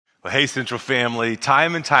Well, hey, Central Family,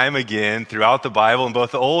 time and time again throughout the Bible, in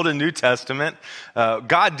both the Old and New Testament,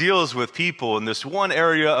 God deals with people in this one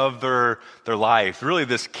area of their life, really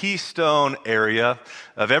this keystone area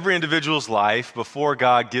of every individual's life before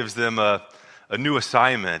God gives them a new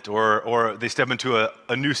assignment or they step into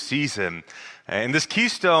a new season. And this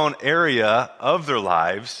keystone area of their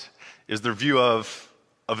lives is their view of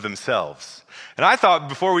themselves. And I thought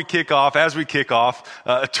as we kick off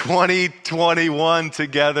 2021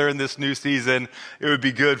 together in this new season, it would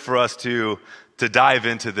be good for us to dive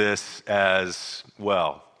into this as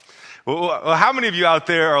well. Well, how many of you out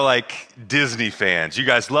there are like Disney fans? You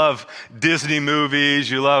guys love Disney movies.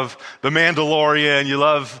 You love The Mandalorian. You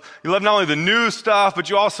love not only the new stuff, but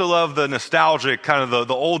you also love the nostalgic, kind of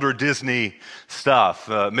the older Disney stuff.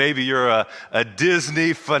 Maybe you're a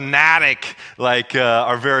Disney fanatic like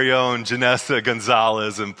our very own Janessa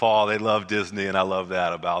Gonzalez and Paul. They love Disney, and I love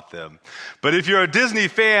that about them. But if you're a Disney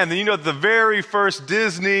fan, then you know the very first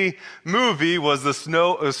Disney movie was the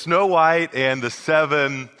Snow White and the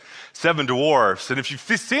Seven Dwarfs. And if you've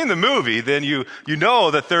seen the movie, then you know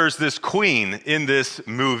that there's this queen in this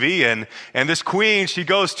movie, and this queen, she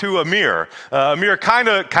goes to a mirror kind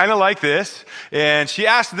of like this, and she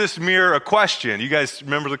asks this mirror a question. You guys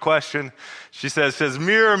remember the question? She says,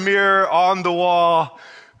 "Mirror, mirror on the wall,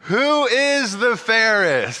 who is the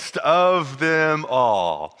fairest of them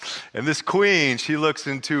all?" And this queen, she looks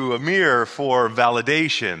into a mirror for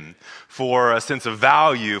validation, for a sense of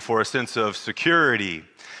value, for a sense of security.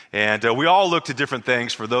 And we all look to different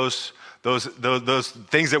things for those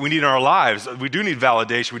things that we need in our lives. We do need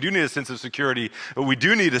validation. We do need a sense of security. We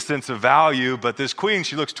do need a sense of value. But this queen,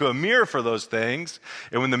 she looks to a mirror for those things.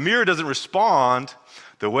 And when the mirror doesn't respond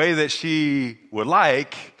the way that she would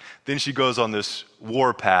like, then she goes on this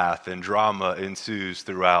warpath, and drama ensues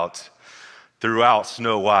throughout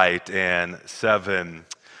Snow White and Seven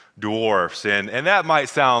Dwarfs. And that might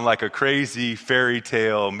sound like a crazy fairy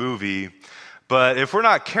tale movie, but if we're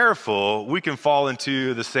not careful, we can fall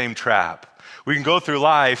into the same trap. We can go through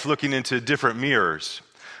life looking into different mirrors.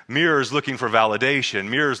 Mirrors looking for validation,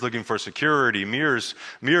 mirrors looking for security, mirrors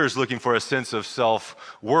looking for a sense of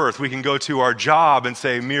self-worth. We can go to our job and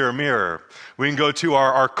say, "Mirror, mirror." We can go to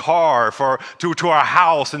our car, to our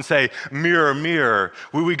house and say, "Mirror, mirror."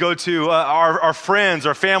 We go to our friends,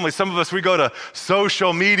 our family. Some of us, we go to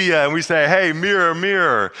social media and we say, "Hey, mirror,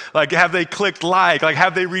 mirror." Like, have they clicked like? Like,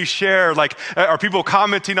 have they reshared? Like, are people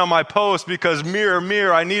commenting on my post? Because mirror,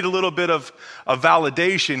 mirror, I need a little bit of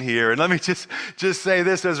validation here. And let me just say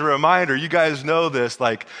this as a reminder. You guys know this,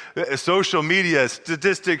 like social media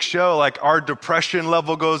statistics show like our depression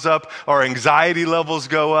level goes up, our anxiety levels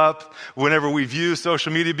go up whenever we view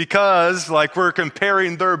social media, because like we're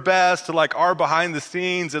comparing their best to like our behind the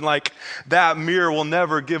scenes, and like that mirror will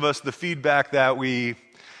never give us the feedback that we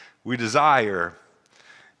desire.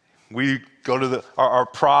 We go to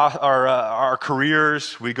our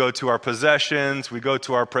careers, we go to our possessions, we go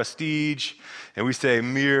to our prestige, and we say,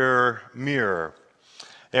 "Mirror, mirror."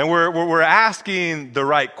 And we're asking the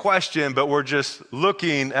right question, but we're just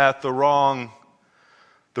looking at the wrong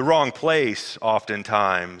place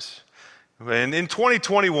oftentimes. And in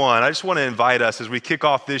 2021, I just want to invite us as we kick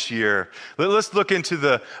off this year, let's look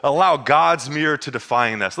into allow God's mirror to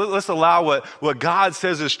define us. Let's allow what God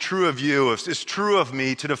says is true of you, is true of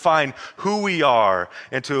me, to define who we are,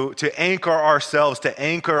 and to anchor ourselves, to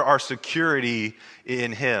anchor our security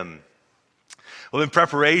in Him. Well, in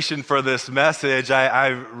preparation for this message, I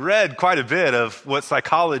read quite a bit of what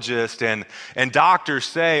psychologists and doctors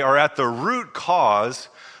say are at the root cause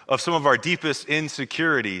of some of our deepest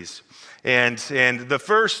insecurities. And the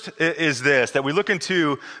first is this, that we look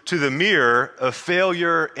into the mirror of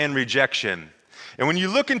failure and rejection. And when you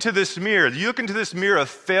look into this mirror of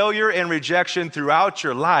failure and rejection throughout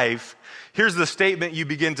your life, here's the statement you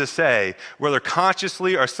begin to say, whether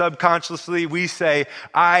consciously or subconsciously. We say,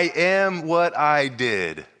 "I am what I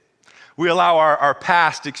did." We allow our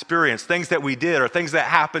past experience, things that we did or things that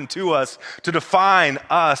happened to us, to define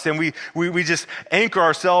us. And we just anchor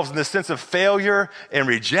ourselves in this sense of failure and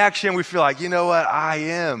rejection. We feel like, you know what, I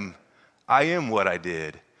am what I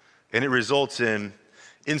did. And it results in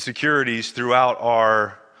insecurities throughout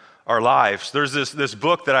our lives. There's this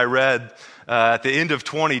book that I read at the end of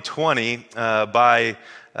 2020 by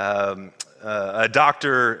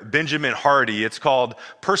Dr. Benjamin Hardy. It's called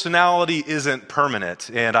 "Personality Isn't Permanent."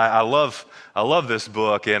 And I love this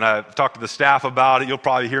book, and I've talked to the staff about it. You'll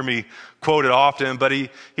probably hear me quote it often, but he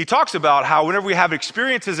talks about how whenever we have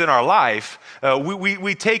experiences in our life,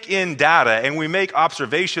 we take in data and we make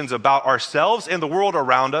observations about ourselves and the world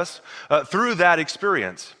around us through that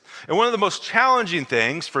experience. And one of the most challenging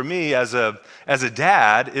things for me as a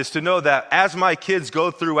dad is to know that as my kids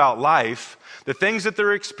go throughout life, the things that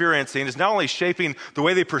they're experiencing is not only shaping the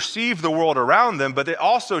way they perceive the world around them, but it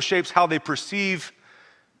also shapes how they perceive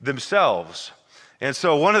themselves. And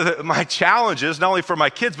so one of my challenges, not only for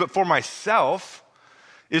my kids, but for myself,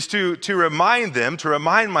 is to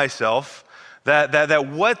remind myself that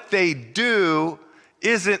what they do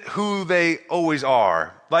isn't who they always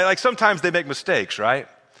are. Like sometimes they make mistakes, right?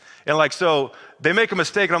 And so they make a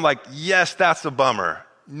mistake and I'm like, yes, that's a bummer.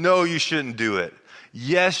 No, you shouldn't do it.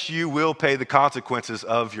 Yes, you will pay the consequences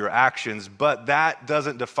of your actions, but that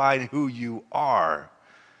doesn't define who you are.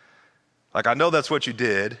 I know that's what you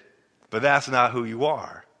did, but that's not who you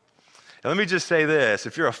are. And let me just say this,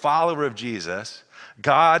 if you're a follower of Jesus,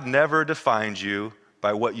 God never defines you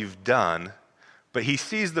by what you've done, but he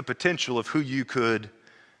sees the potential of who you could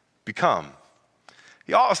become.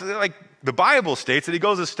 He also, the Bible states that he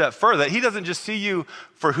goes a step further, that he doesn't just see you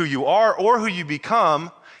for who you are or who you become,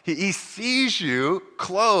 he sees you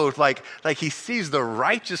clothed, like he sees the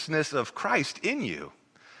righteousness of Christ in you.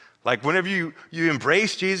 Whenever you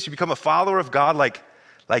embrace Jesus, you become a follower of God,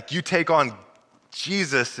 like you take on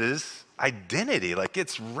Jesus's identity,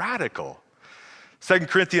 it's radical. 2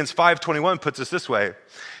 Corinthians 5:21 puts us this way,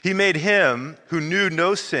 he made him who knew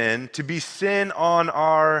no sin to be sin on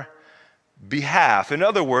our behalf. In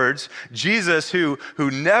other words, Jesus, who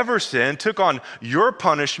never sinned, took on your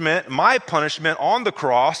punishment, my punishment on the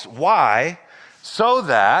cross. Why? So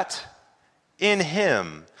that in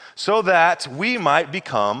him, so that we might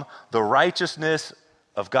become the righteousness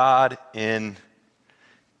of God in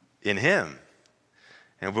him.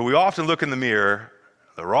 And we often look in the mirror,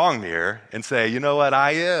 the wrong mirror, and say, you know what,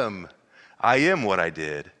 I am what I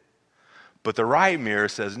did. But the right mirror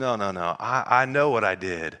says, no, I know what I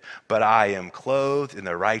did, but I am clothed in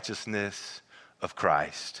the righteousness of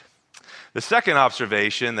Christ. The second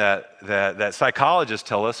observation that psychologists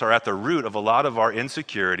tell us are at the root of a lot of our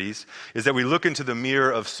insecurities is that we look into the mirror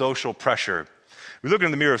of social pressure. We look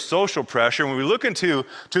into the mirror of social pressure, and when we look into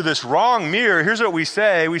this wrong mirror, here's what we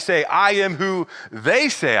say. We say, I am who they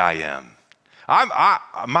say I am.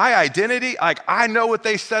 My identity, I know what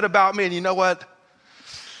they said about me, and you know what?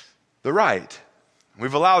 They're right.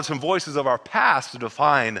 We've allowed some voices of our past to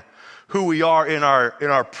define who we are in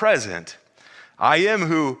our present. I am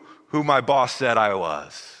who my boss said I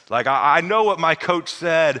was. I know what my coach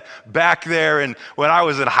said back there and when I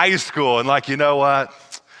was in high school, and you know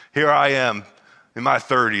what? Here I am in my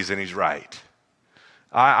 30s and he's right.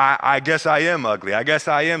 I guess I am ugly. I guess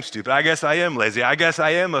I am stupid. I guess I am lazy. I guess I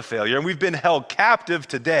am a failure. And we've been held captive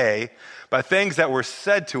today by things that were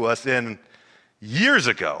said to us in years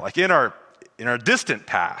ago, in our distant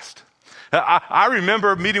past. I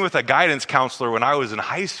remember meeting with a guidance counselor when I was in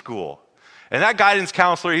high school. And that guidance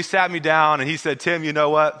counselor, he sat me down and he said, Tim, you know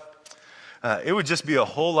what? It would just be a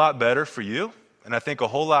whole lot better for you, and I think a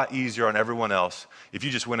whole lot easier on everyone else if you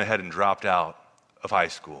just went ahead and dropped out of high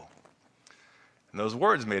school. And those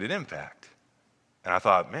words made an impact. And I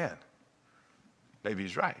thought, man, maybe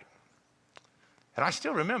he's right. And I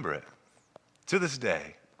still remember it to this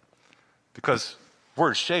day. Because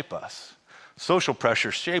words shape us. Social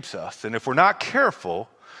pressure shapes us. And if we're not careful,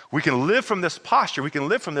 we can live from this posture. We can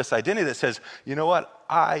live from this identity that says, you know what?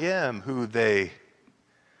 I am who they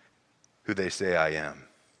say I am.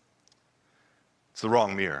 It's the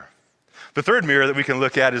wrong mirror. The third mirror that we can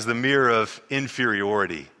look at is the mirror of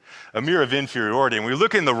inferiority. A mirror of inferiority. And we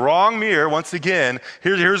look in the wrong mirror, once again,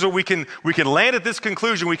 here's what we can land at this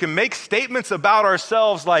conclusion. We can make statements about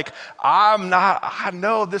ourselves like, I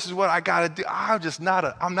know this is what I got to do.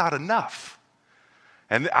 I'm not enough.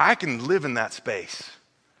 And I can live in that space.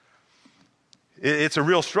 It's a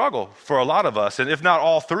real struggle for a lot of us. And if not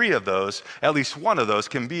all three of those, at least one of those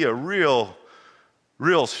can be a real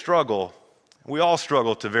struggle. We all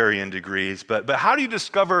struggle to varying degrees, but how do you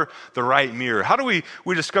discover the right mirror? How do we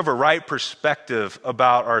discover right perspective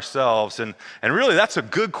about ourselves? And really, that's a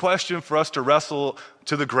good question for us to wrestle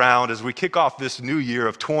to the ground as we kick off this new year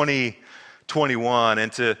of 2021.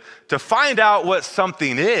 And to find out what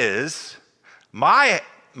something is, my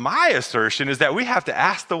assertion is that we have to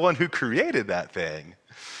ask the one who created that thing.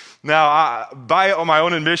 Now, by my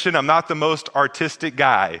own admission, I'm not the most artistic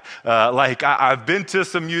guy. I've been to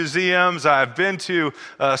some museums, I've been to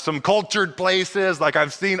some cultured places,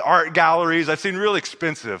 I've seen art galleries, I've seen real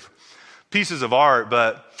expensive pieces of art,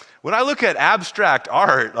 but when I look at abstract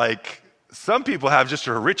art, some people have just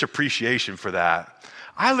a rich appreciation for that.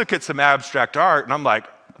 I look at some abstract art and I'm like,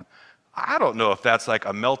 I don't know if that's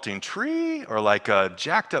a melting tree or a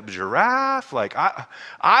jacked up giraffe,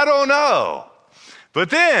 I don't know. But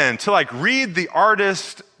then to like read the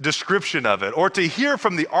artist description of it or to hear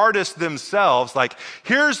from the artists themselves, like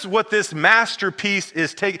here's what this masterpiece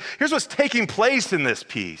is here's what's taking place in this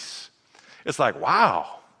piece. It's like,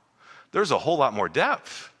 wow, there's a whole lot more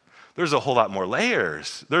depth. There's a whole lot more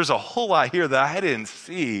layers. There's a whole lot here that I didn't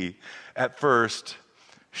see at first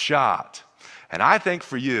shot. And I think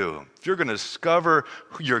for you, if you're going to discover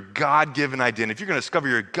your God-given identity, if you're going to discover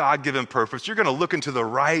your God-given purpose, you're going to look into the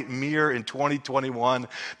right mirror in 2021,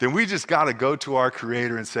 then we just got to go to our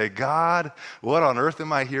Creator and say, God, what on earth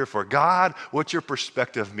am I here for? God, what's your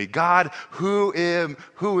perspective of me? God, who am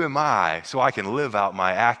I so I can live out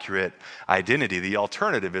my accurate identity? The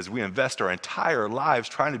alternative is we invest our entire lives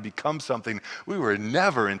trying to become something we were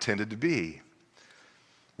never intended to be,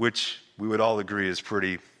 which we would all agree is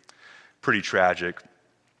pretty tragic.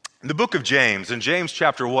 In the book of James, in James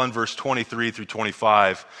chapter 1, verse 23 through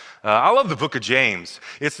 25, I love the book of James.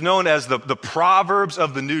 It's known as the Proverbs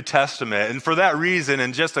of the New Testament. And for that reason,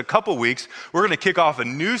 in just a couple weeks, we're going to kick off a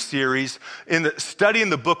new series in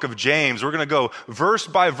studying the book of James. We're going to go verse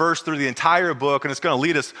by verse through the entire book, and it's going to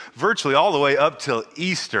lead us virtually all the way up till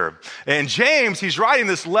Easter. And James, he's writing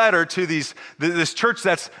this letter to this church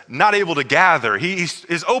that's not able to gather.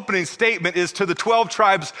 His opening statement is to the 12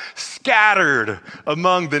 tribes scattered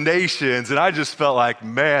among the nations. And I just felt like,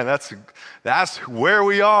 man, that's where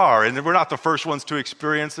we are. And we're not the first ones to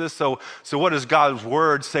experience this. So what does God's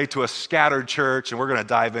word say to a scattered church? And we're going to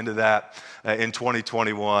dive into that in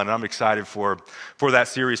 2021. And I'm excited for that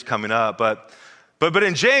series coming up. But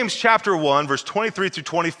in James chapter 1, verse 23 through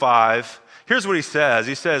 25, here's what he says.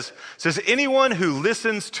 He says, anyone who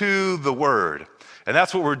listens to the word. And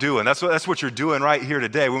that's what we're doing. That's what you're doing right here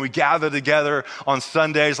today. When we gather together on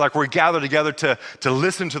Sundays, like we're gathered together to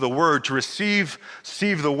listen to the word, to receive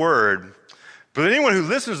the word. But anyone who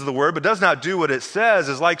listens to the word but does not do what it says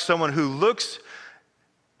is like someone who looks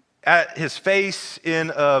at his face in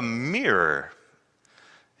a mirror.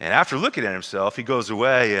 And after looking at himself, he goes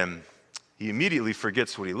away and he immediately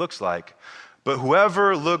forgets what he looks like. But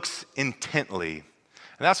whoever looks intently, and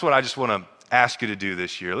that's what I just want to ask you to do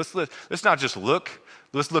this year. Let's not just look,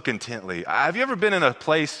 let's look intently. Have you ever been in a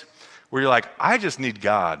place where you're like, I just need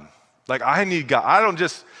God. Like I need God. I don't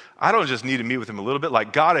just need to meet with him a little bit.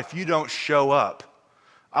 Like, God, if you don't show up,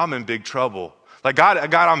 I'm in big trouble. Like, God,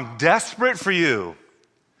 I'm desperate for you.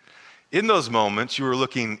 In those moments, you are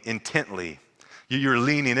looking intently. You're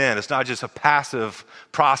leaning in. It's not just a passive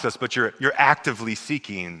process, but you're actively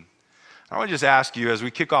seeking. I want to just ask you, as we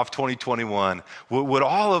kick off 2021, would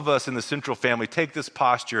all of us in the Central family take this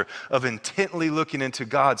posture of intently looking into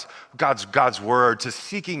God's word, to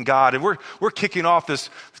seeking God? And we're kicking off this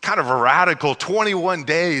kind of a radical 21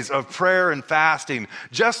 days of prayer and fasting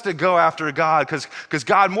just to go after God, because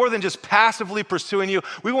God, more than just passively pursuing you,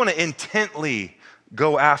 we want to intently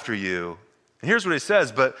go after you. And here's what it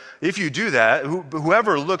says, but if you do that,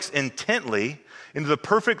 whoever looks intently into the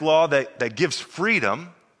perfect law that gives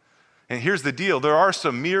freedom. And here's the deal. There are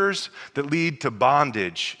some mirrors that lead to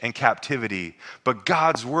bondage and captivity, but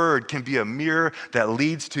God's word can be a mirror that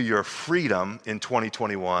leads to your freedom in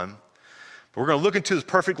 2021. But we're going to look into this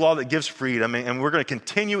perfect law that gives freedom, and we're going to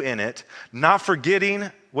continue in it, not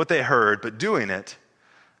forgetting what they heard, but doing it.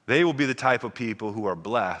 They will be the type of people who are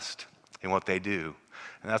blessed in what they do.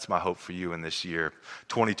 And that's my hope for you in this year,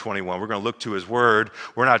 2021. We're going to look to his word.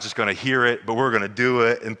 We're not just going to hear it, but we're going to do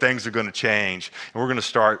it, and things are going to change. And we're going to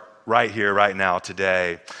start right here, right now,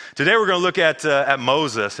 today. Today we're going to look at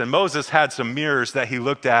Moses, and Moses had some mirrors that he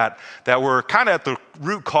looked at that were kind of at the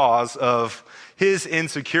root cause of his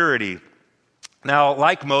insecurity. Now,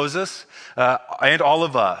 like Moses and all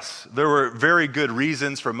of us, there were very good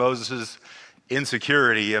reasons for Moses'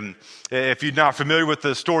 insecurity. And if you're not familiar with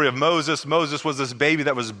the story of Moses was this baby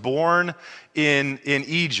that was born in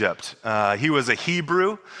Egypt. He was a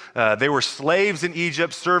Hebrew. They were slaves in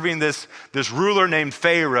Egypt serving this ruler named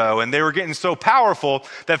Pharaoh, and they were getting so powerful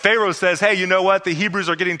that Pharaoh says, hey, you know what? The Hebrews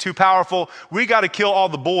are getting too powerful. We got to kill all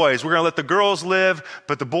the boys. We're going to let the girls live,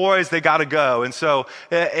 but the boys, they got to go. And so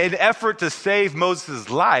in effort to save Moses'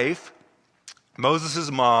 life, Moses'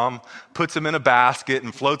 mom puts him in a basket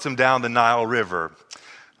and floats him down the Nile River.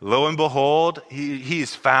 Lo and behold,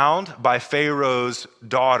 he's found by Pharaoh's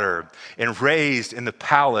daughter and raised in the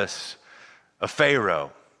palace of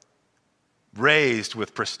Pharaoh. Raised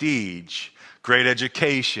with prestige, great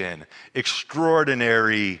education,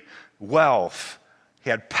 extraordinary wealth. He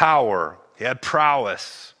had power, he had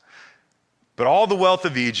prowess. But all the wealth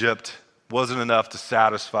of Egypt wasn't enough to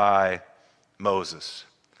satisfy Moses.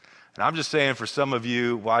 And I'm just saying, for some of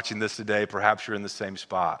you watching this today, perhaps you're in the same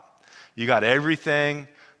spot. You got everything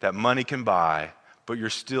that money can buy, but you're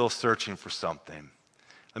still searching for something.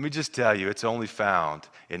 Let me just tell you, it's only found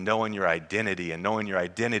in knowing your identity, and knowing your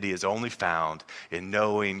identity is only found in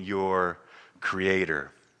knowing your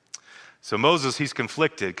Creator. So Moses, he's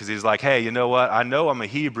conflicted because he's like, hey, you know what? I know I'm a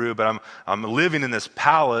Hebrew, but I'm living in this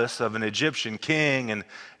palace of an Egyptian king, and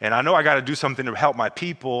I know I got to do something to help my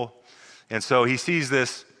people. And so he sees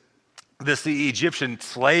this the Egyptian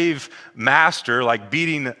slave master like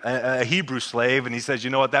beating a Hebrew slave, and he says,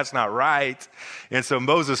 you know what, that's not right. And so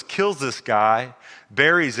Moses kills this guy,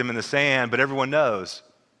 buries him in the sand, but everyone knows.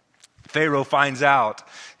 Pharaoh finds out,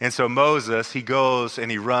 and so Moses, he goes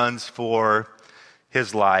and he runs for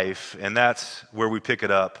his life, and that's where we pick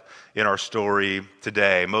it up in our story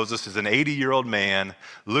today. Moses is an 80-year-old man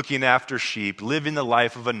looking after sheep, living the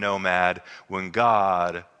life of a nomad when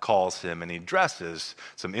God calls him, and he addresses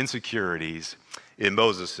some insecurities in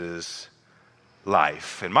Moses'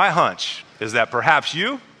 life. And my hunch is that perhaps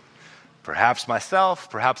you, perhaps myself,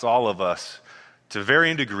 perhaps all of us, to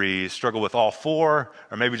varying degrees, struggle with all four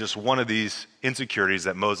or maybe just one of these insecurities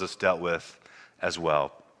that Moses dealt with as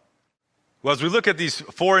well. Well, as we look at these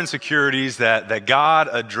four insecurities that God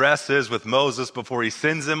addresses with Moses before he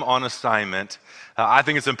sends him on assignment, I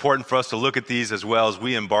think it's important for us to look at these as well as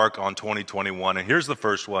we embark on 2021. And here's the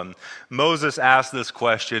first one. Moses asked this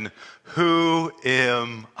question, who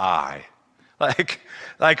am I?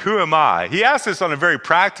 Like, who am I? He asked this on a very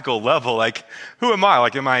practical level. Like, who am I?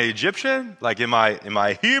 Like, am I Egyptian? Like, am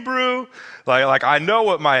I Hebrew? Like I know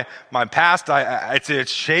what my past,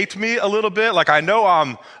 it's shaped me a little bit. Like, I know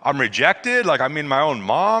I'm rejected. Like, I mean, my own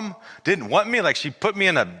mom didn't want me. Like, she put me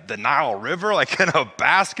in the Nile River, like in a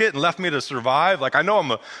basket, and left me to survive. Like, I know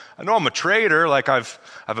I'm a traitor. Like, I've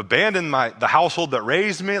abandoned the household that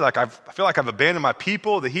raised me. Like, I feel like I've abandoned my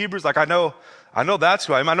people, the Hebrews. Like, I know that's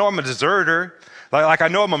who I am. I know I'm a deserter. Like I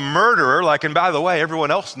know I'm a murderer. Like, and by the way,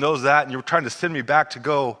 everyone else knows that, and you're trying to send me back to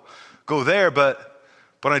go there. But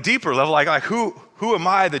on a deeper level, like who am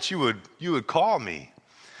I that you would call me?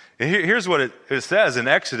 And here's what it says in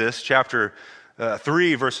Exodus chapter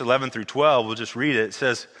 3, verse 11 through 12. We'll just read it. It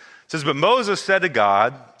says, but Moses said to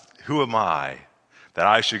God, who am I that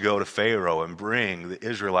I should go to Pharaoh and bring the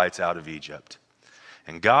Israelites out of Egypt?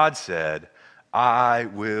 And God said, I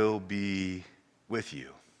will be with you.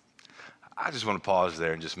 I just want to pause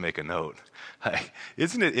there and just make a note.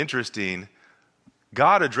 Isn't it interesting?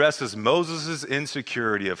 God addresses Moses'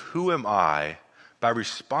 insecurity of who am I by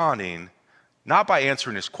responding, not by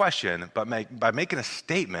answering his question, but by making a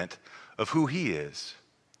statement of who he is.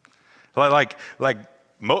 God's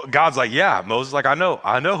like, yeah, Moses, like I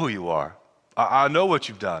know who you are. I know what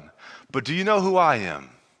you've done. But do you know who I am?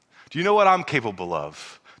 Do you know what I'm capable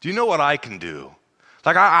of? Do you know what I can do?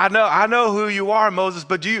 Like, I know who you are, Moses,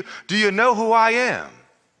 but do you know who I am?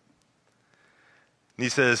 And he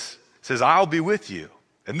says, I'll be with you,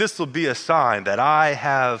 and this will be a sign that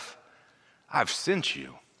I've sent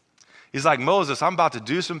you. He's like, Moses, I'm about to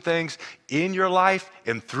do some things in your life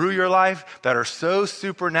and through your life that are so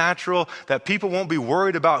supernatural that people won't be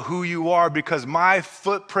worried about who you are, because my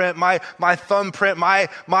footprint, my thumbprint, my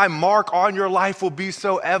mark on your life will be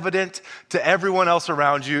so evident to everyone else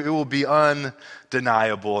around you. It will be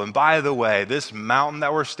undeniable. And by the way, this mountain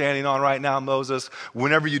that we're standing on right now, Moses,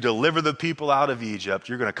 whenever you deliver the people out of Egypt,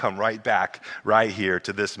 you're going to come right back right here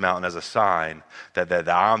to this mountain as a sign that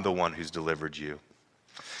I'm the one who's delivered you.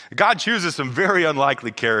 God chooses some very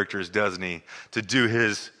unlikely characters, doesn't he, to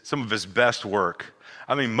do some of his best work.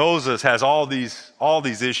 I mean, Moses has all these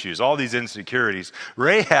issues, all these insecurities.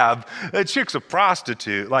 Rahab, that chick's a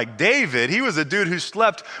prostitute. Like David, he was a dude who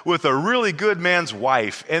slept with a really good man's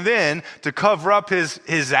wife. And then to cover up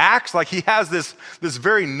his acts, like he has this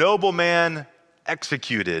very noble man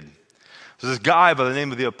executed. There's this guy by the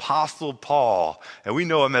name of the Apostle Paul, and we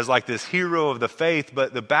know him as like this hero of the faith,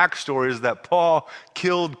 but the backstory is that Paul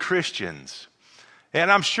killed Christians.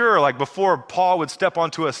 And I'm sure like before Paul would step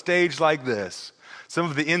onto a stage like this, some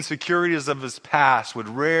of the insecurities of his past would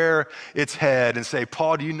rear its head and say,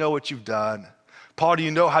 Paul, do you know what you've done? Paul, do you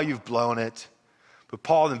know how you've blown it? But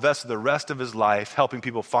Paul invested the rest of his life helping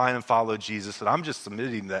people find and follow Jesus, and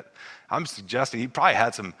I'm suggesting he probably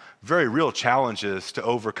had some very real challenges to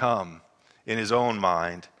overcome in his own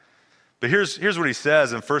mind. But here's what he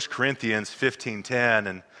says in 1 Corinthians 15:10,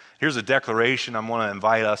 and here's a declaration I want to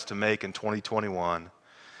invite us to make in 2021.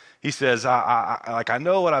 He says, I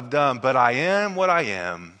know what I've done, but I am what I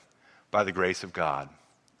am by the grace of God.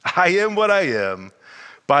 I am what I am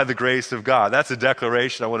by the grace of God. That's a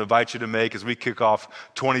declaration I want to invite you to make as we kick off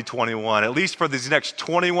 2021, at least for these next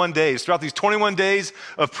 21 days. Throughout these 21 days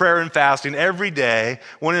of prayer and fasting, every day,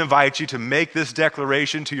 I want to invite you to make this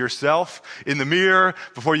declaration to yourself in the mirror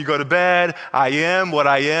before you go to bed. I am what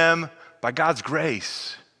I am by God's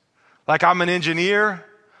grace. Like I'm an engineer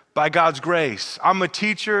by God's grace. I'm a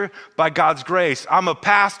teacher by God's grace. I'm a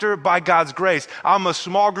pastor by God's grace. I'm a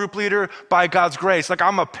small group leader by God's grace. Like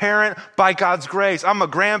I'm a parent by God's grace. I'm a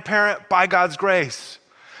grandparent by God's grace.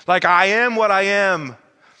 Like I am what I am,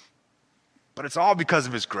 but it's all because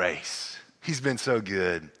of his grace. He's been so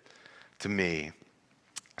good to me.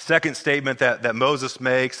 Second statement that Moses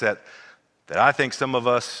makes that I think some of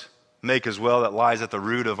us make as well, that lies at the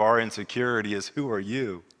root of our insecurity, is, who are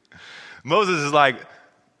you? Moses is like,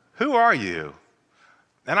 who are you?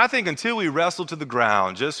 And I think until we wrestle to the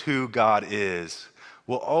ground just who God is,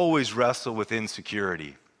 we'll always wrestle with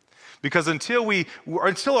insecurity. Because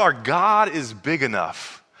until our God is big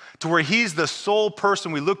enough to where he's the sole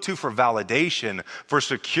person we look to for validation, for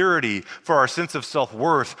security, for our sense of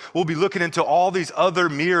self-worth, we'll be looking into all these other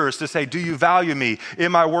mirrors to say, do you value me?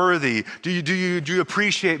 Am I worthy? Do you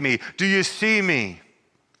appreciate me? Do you see me?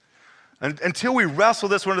 And until we wrestle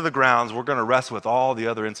this one to the grounds, we're going to wrestle with all the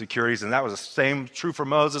other insecurities. And that was the same true for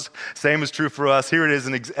Moses, same is true for us. Here it is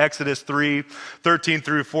in Exodus 3:13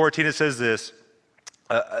 through 14. It says this.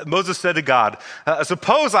 Moses said to God,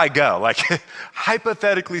 suppose I go. Like,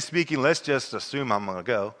 hypothetically speaking, let's just assume I'm going to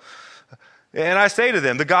go. And I say to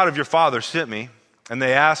them, the God of your father sent me. And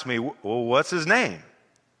they asked me, well, what's his name?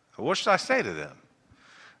 What should I say to them?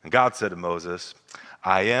 And God said to Moses,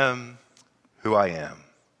 I am who I am.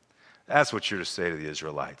 That's what you're to say to the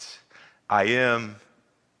Israelites. I am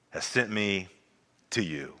has sent me to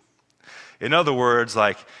you. In other words,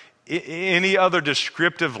 like any other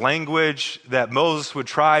descriptive language that Moses would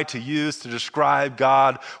try to use to describe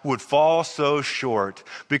God would fall so short,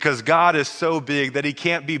 because God is so big that he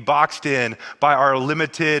can't be boxed in by our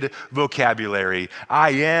limited vocabulary.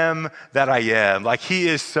 I am that I am. Like, he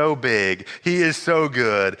is so big. He is so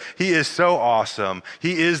good. He is so awesome.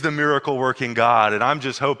 He is the miracle working God. And I'm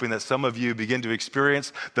just hoping that some of you begin to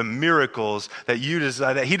experience the miracles that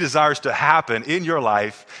he desires to happen in your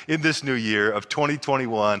life in this new year of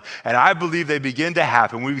 2021. And I believe they begin to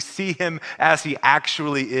happen. We see him as he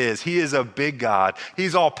actually is. He is a big God.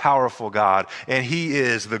 He's all powerful God. And he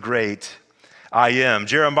is the great I am.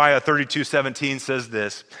 Jeremiah 32:17 says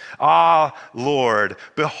this, ah, Lord,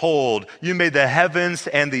 behold, you made the heavens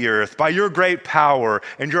and the earth by your great power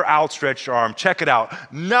and your outstretched arm. Check it out.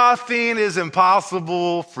 Nothing is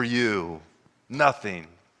impossible for you. Nothing.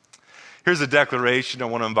 Here's a declaration I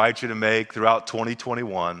want to invite you to make throughout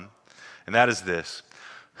 2021, and that is this.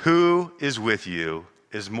 Who is with you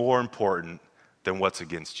is more important than what's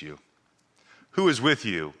against you. Who is with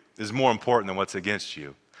you is more important than what's against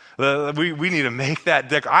you. We need to make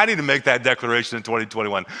that I need to make that declaration in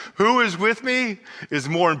 2021. Who is with me is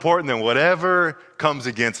more important than whatever comes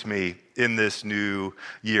against me in this new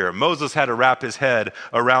year. Moses had to wrap his head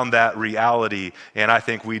around that reality, and I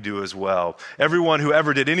think we do as well. Everyone who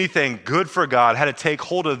ever did anything good for God had to take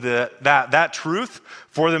hold of that truth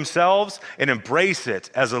for themselves and embrace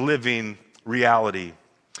it as a living reality.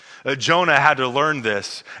 Jonah had to learn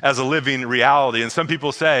this as a living reality. And some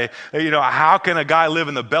people say, how can a guy live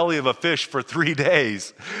in the belly of a fish for 3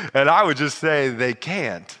 days? And I would just say they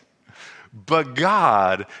can't. But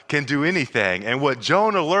God can do anything. And what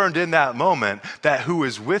Jonah learned in that moment, that who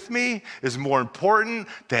is with me is more important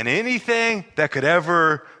than anything that could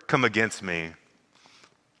ever come against me.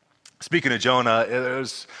 Speaking of Jonah,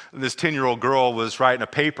 this 10-year-old girl was writing a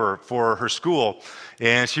paper for her school,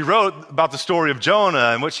 and she wrote about the story of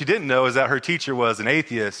Jonah, and what she didn't know is that her teacher was an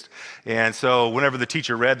atheist. And so whenever the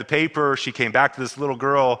teacher read the paper, she came back to this little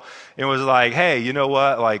girl and was like, hey, you know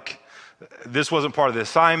what, like, this wasn't part of the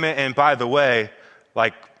assignment, and by the way,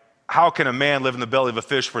 like, how can a man live in the belly of a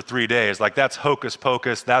fish for 3 days? Like, that's hocus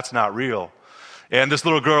pocus, that's not real. And this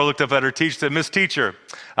little girl looked up at her teacher and said, Miss Teacher,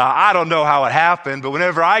 I don't know how it happened, but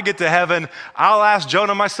whenever I get to heaven, I'll ask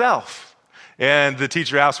Jonah myself. And the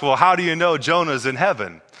teacher asked, well, how do you know Jonah's in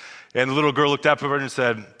heaven? And the little girl looked up at her and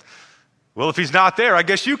said, well, if he's not there, I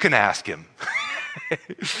guess you can ask him.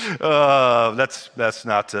 That's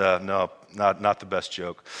not the best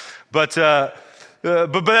joke. But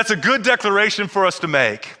that's a good declaration for us to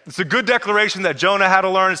make. It's a good declaration that Jonah had to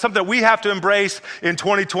learn. It's something that we have to embrace in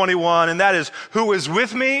 2021, and that is, who is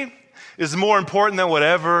with me is more important than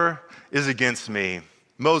whatever is against me.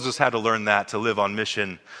 Moses had to learn that to live on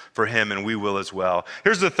mission for him, and we will as well.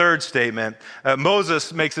 Here's the third statement.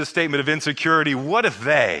 Moses makes this statement of insecurity. What if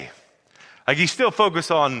they? Like, he's still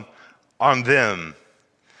focused on them.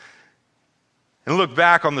 And look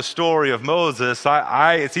back on the story of Moses,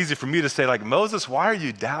 it's easy for me to say, like, Moses, why are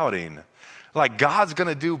you doubting? Like God's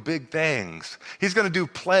gonna do big things. He's gonna do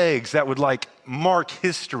plagues that would like mark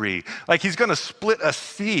history. Like he's gonna split a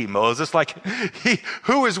sea, Moses. Like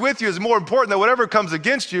who is with you is more important than whatever comes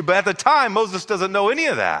against you. But at the time, Moses doesn't know any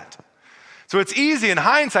of that. So it's easy in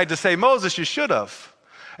hindsight to say, Moses, you should have.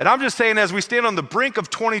 And I'm just saying, as we stand on the brink of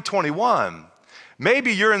 2021,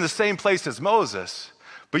 maybe you're in the same place as Moses,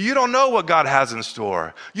 but you don't know what God has in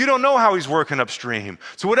store. You don't know how he's working upstream.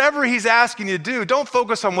 So whatever he's asking you to do, don't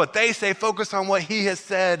focus on what they say, focus on what he has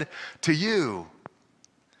said to you.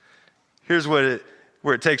 Here's where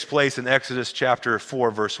it takes place in Exodus chapter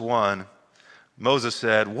 4, verse 1. Moses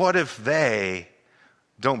said, what if they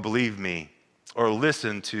don't believe me or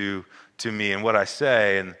listen to me and what I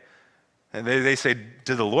say? And they say,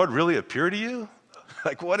 did the Lord really appear to you?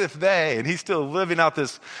 Like, what if they? And he's still living out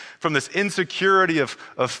from this insecurity of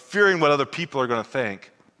fearing what other people are going to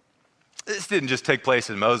think. This didn't just take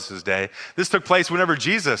place in Moses' day. This took place whenever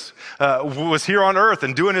Jesus was here on earth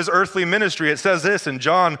and doing his earthly ministry. It says this in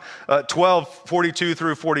John 12, 42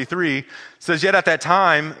 through 43. It says, yet at that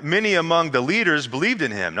time, many among the leaders believed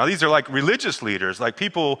in him. Now, these are like religious leaders, like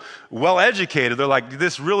people well-educated. They're like,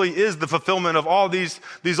 this really is the fulfillment of all these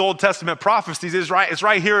Old Testament prophecies. It's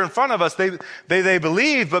right here in front of us. They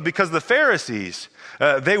believed, but because the Pharisees,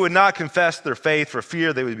 they would not confess their faith for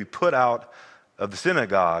fear they would be put out of the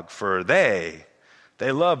synagogue, for they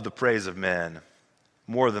love the praise of men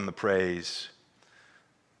more than the praise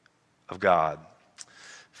of God.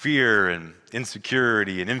 Fear and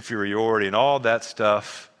insecurity and inferiority and all that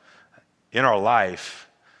stuff in our life,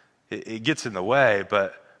 it gets in the way,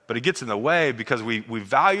 but it gets in the way because we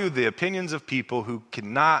value the opinions of people who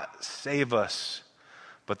cannot save us.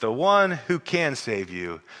 But the one who can save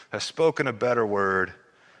you has spoken a better word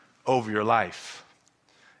over your life.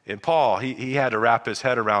 And Paul, he had to wrap his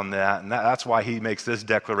head around that, and that's why he makes this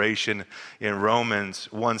declaration in Romans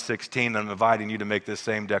 1:16. I'm inviting you to make this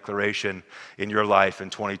same declaration in your life in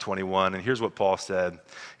 2021. And here's what Paul said.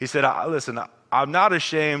 He said, listen, I'm not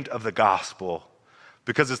ashamed of the gospel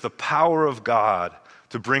because it's the power of God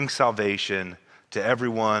to bring salvation to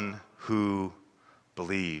everyone who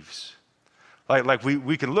believes. Like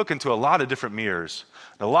we can look into a lot of different mirrors.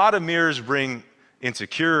 A lot of mirrors bring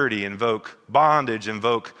insecurity, invoke bondage,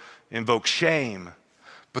 invoke shame.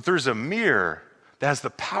 But there's a mirror that has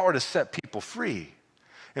the power to set people free.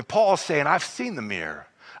 And Paul's saying, I've seen the mirror.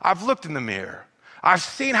 I've looked in the mirror. I've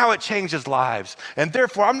seen how it changes lives. And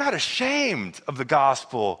therefore, I'm not ashamed of the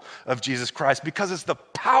gospel of Jesus Christ because it's the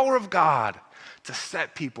power of God to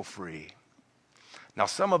set people free. Now,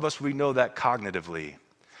 some of us, we know that cognitively,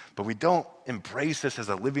 but we don't embrace this as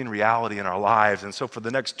a living reality in our lives. And so for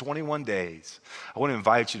the next 21 days, I want to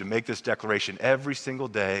invite you to make this declaration every single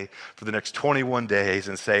day for the next 21 days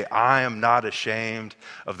and say, I am not ashamed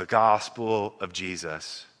of the gospel of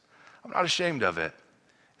Jesus. I'm not ashamed of it.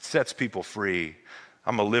 It sets people free.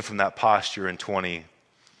 I'm going to live from that posture in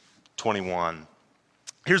 2021.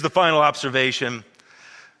 Here's the final observation.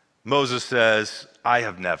 Moses says, I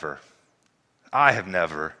have never.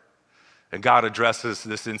 And God addresses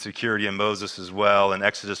this insecurity in Moses as well in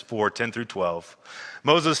Exodus 4:10 through 12.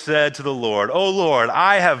 Moses said to the Lord, "Oh Lord,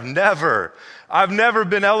 I've never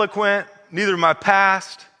been eloquent, neither in my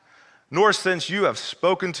past, nor since you have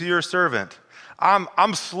spoken to your servant.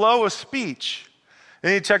 I'm slow of speech."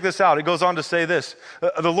 And you check this out. It goes on to say this.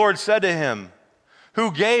 The Lord said to him,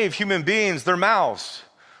 "Who gave human beings their mouths?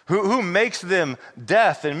 Who makes them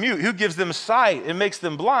deaf and mute? Who gives them sight and makes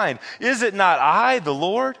them blind? Is it not I, the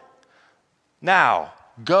Lord? Now,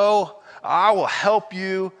 go, I will help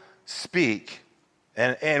you speak,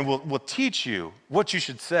 and we'll teach you what you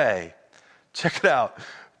should say." Check it out.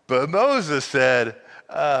 But Moses said,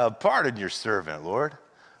 "Pardon your servant, Lord.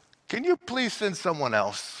 Can you please send someone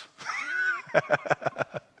else?"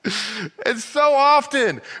 And so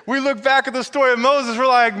often, we look back at the story of Moses, we're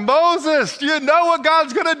like, Moses, you know what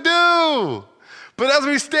God's going to do. But as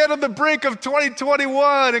we stand on the brink of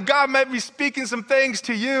 2021 and God might be speaking some things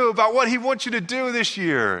to you about what he wants you to do this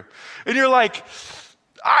year, and you're like,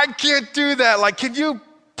 I can't do that. Like, can you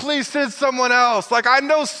please send someone else? Like, I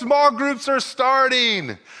know small groups are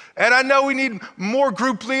starting, and I know we need more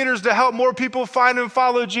group leaders to help more people find and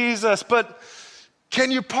follow Jesus, but can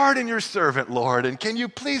you pardon your servant, Lord? And can you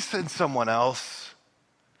please send someone else?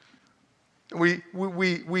 We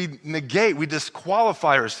negate, we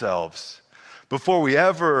disqualify ourselves before we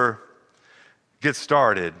ever get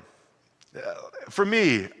started. For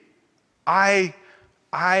me, I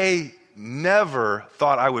never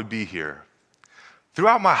thought I would be here.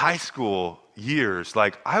 Throughout my high school years,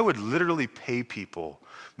 like I would literally pay people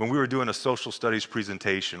when we were doing a social studies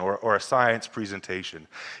presentation or a science presentation.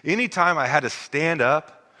 Anytime I had to stand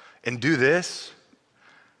up and do this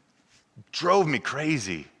drove me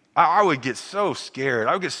crazy. I would get so scared.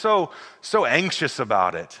 I would get so anxious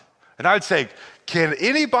about it. And I would say, can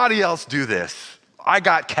anybody else do this? I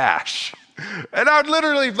got cash. And I would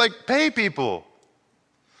literally pay people.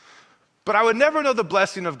 But I would never know the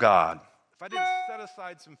blessing of God if I didn't set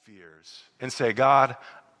aside some fears and say, God,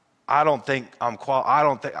 I don't think I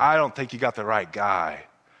don't think you got the right guy.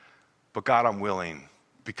 But God, I'm willing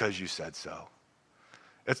because you said so.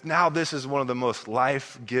 This is one of the most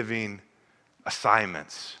life-giving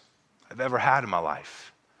assignments I've ever had in my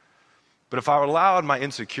life. But if I allowed my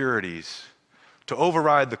insecurities to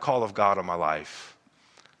override the call of God on my life,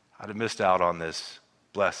 I'd have missed out on this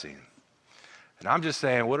blessing. And I'm just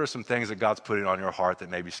saying, what are some things that God's putting on your heart that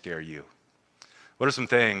maybe scare you? What are some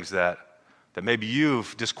things that maybe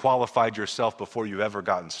you've disqualified yourself before you've ever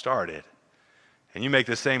gotten started? And you make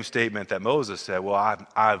the same statement that Moses said, well,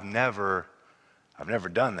 I've never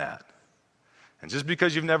done that. And just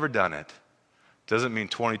because you've never done it doesn't mean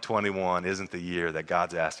 2021 isn't the year that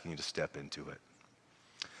God's asking you to step into it.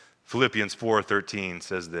 Philippians 4:13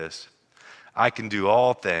 says this, I can do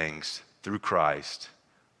all things through Christ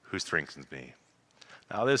who strengthens me.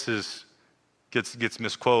 Now this gets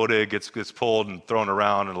misquoted, gets pulled and thrown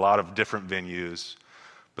around in a lot of different venues.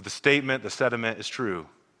 But the sentiment is true.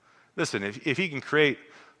 Listen, if he can create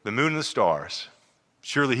the moon and the stars,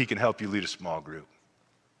 surely he can help you lead a small group.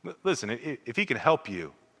 Listen, if he can help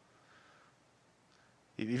you,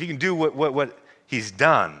 if he can do what he's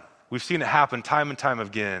done, we've seen it happen time and time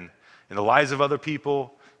again in the lives of other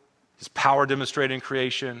people, his power demonstrated in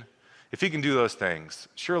creation. If he can do those things,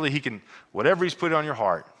 surely he can, whatever he's put on your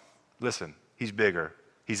heart, listen, he's bigger,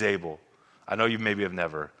 he's able. I know you maybe have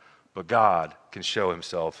never, but God can show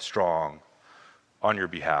himself strong on your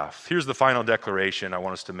behalf. Here's the final declaration I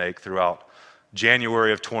want us to make throughout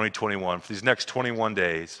January of 2021. For these next 21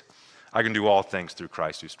 days, I can do all things through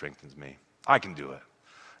Christ who strengthens me. I can do it.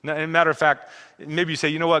 Now, as a matter of fact, maybe you say,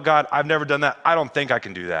 you know what, God, I've never done that. I don't think I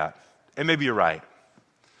can do that. And maybe you're right.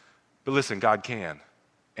 But listen, God can.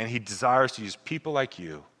 And he desires to use people like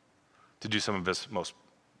you to do some of his most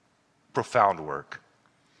profound work.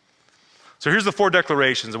 So here's the 4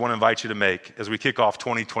 declarations I want to invite you to make as we kick off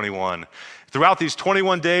 2021. Throughout these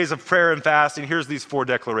 21 days of prayer and fasting, here's these 4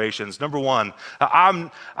 declarations. Number 1,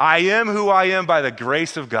 I am who I am by the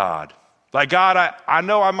grace of God. Like, God, I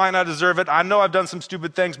know I might not deserve it. I know I've done some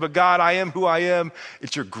stupid things, but God, I am who I am.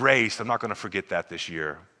 It's your grace. I'm not going to forget that this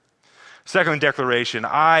year. Second declaration,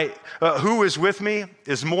 who is with me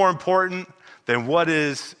is more important than what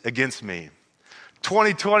is against me.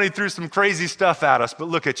 2020 threw some crazy stuff at us, but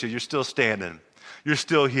look at you, you're still standing. You're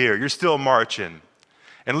still here. You're still marching.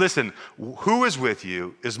 And listen, who is with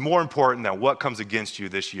you is more important than what comes against you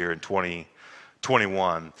this year in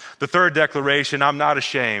 2021. The third declaration, I'm not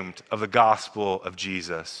ashamed of the gospel of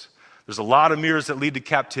Jesus. There's a lot of mirrors that lead to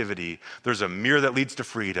captivity. There's a mirror that leads to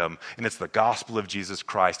freedom, and it's the gospel of Jesus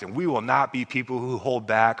Christ. And we will not be people who hold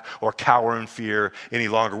back or cower in fear any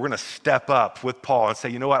longer. We're going to step up with Paul and say,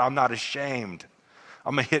 you know what, I'm not ashamed.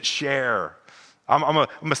 I'm going to hit share. I'm going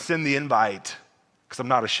to send the invite because I'm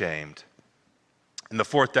not ashamed. And the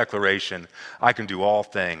fourth declaration, I can do all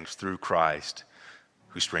things through Christ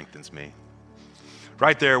who strengthens me.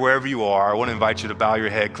 Right there, wherever you are, I want to invite you to bow your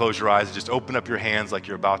head, close your eyes, and just open up your hands like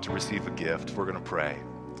you're about to receive a gift. We're going to pray.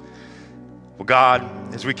 Well, God,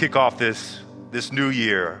 as we kick off this new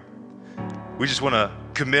year, we just want to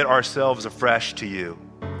commit ourselves afresh to you.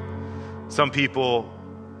 Some people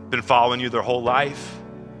have been following you their whole life.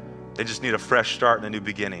 They just need a fresh start and a new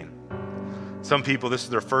beginning. Some people, this is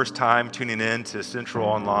their first time tuning in to Central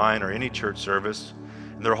Online or any church service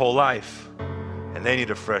in their whole life, and they need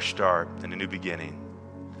a fresh start and a new beginning.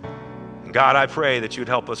 And God, I pray that you would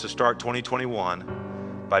help us to start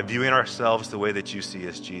 2021 by viewing ourselves the way that you see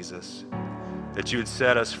us, Jesus. That you would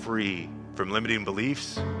set us free from limiting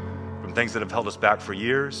beliefs, from things that have held us back for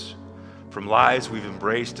years, from lies we've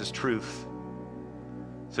embraced as truth.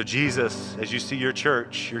 So Jesus, as you see your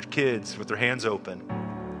church, your kids with their hands open,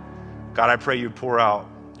 God, I pray you pour out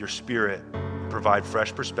your spirit, provide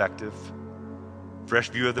fresh perspective, fresh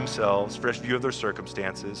view of themselves, fresh view of their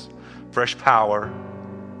circumstances, fresh power,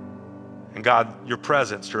 and God, your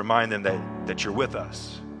presence to remind them that you're with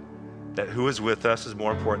us, that who is with us is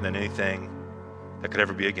more important than anything that could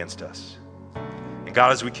ever be against us. And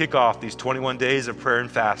God, as we kick off these 21 days of prayer and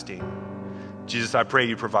fasting, Jesus, I pray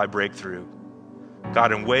you provide breakthrough.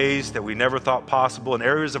 God, in ways that we never thought possible, in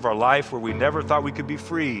areas of our life where we never thought we could be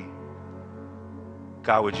free.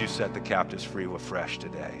 God, would you set the captives free afresh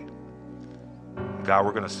today? God,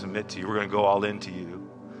 we're going to submit to you. We're going to go all into you.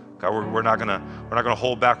 God, we're not going to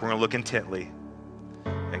hold back. We're going to look intently.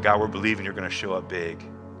 And God, we're believing you're going to show up big.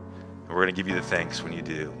 And we're going to give you the thanks when you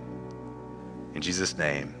do. In Jesus'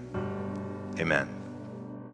 name, amen.